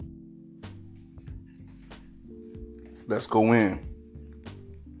Let's go in.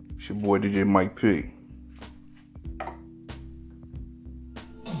 It's your boy DJ Mike P.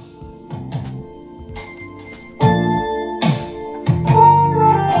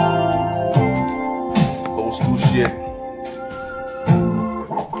 Old school shit.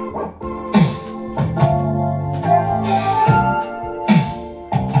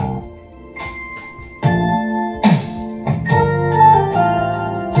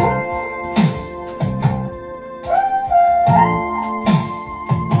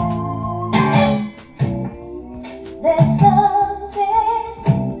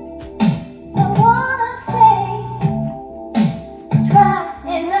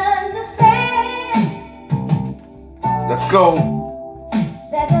 Let's go.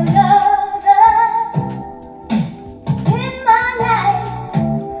 There's another in my life.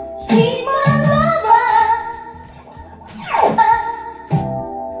 She's my lover,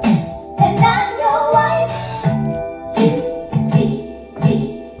 and I'm your wife. You, me,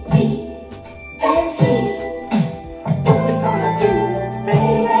 and he. What we gonna do,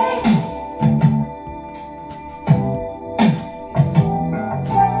 baby?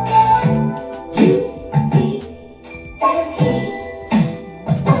 You, me. And he,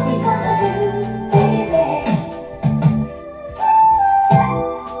 what we gonna do, baby?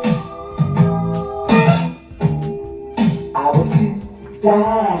 I was too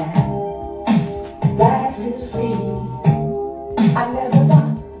blind to see. I never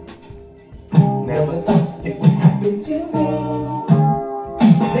thought it would happen to me.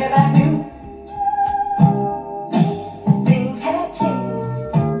 Then I knew things had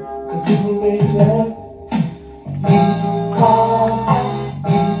changed. 'Cause when we made love, you called out,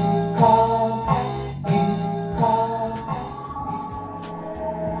 you called out, you called out.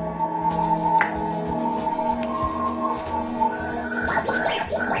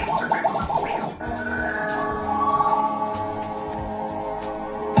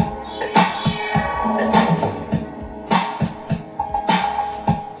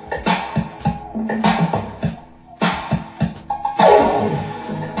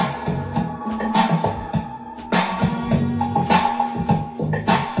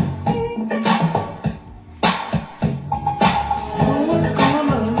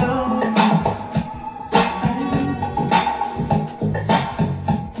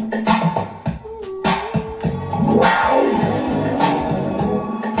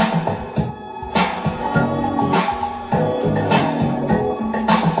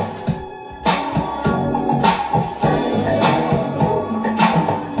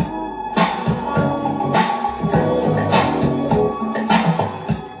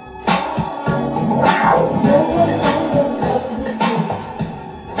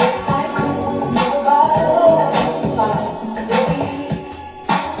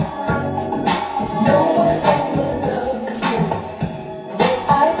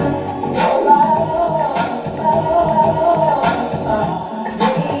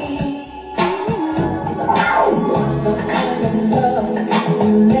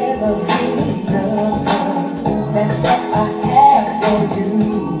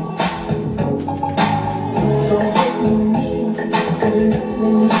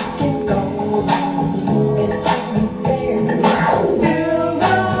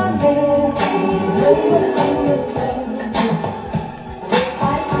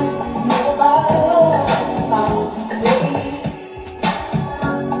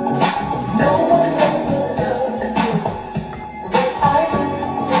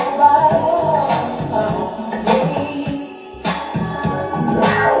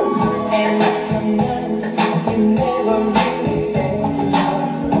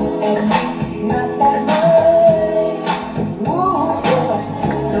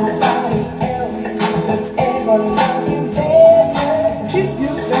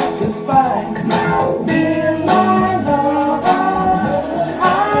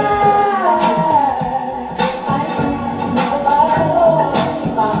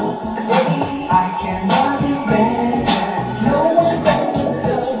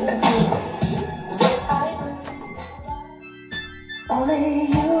 Only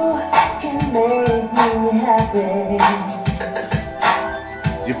you can make me happy.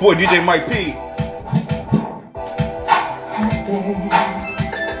 Your boy DJ Mike P. Happy.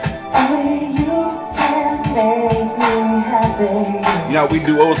 Only you can make me happy. You know how we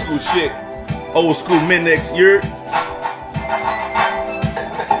do old school shit. Old school mid next year.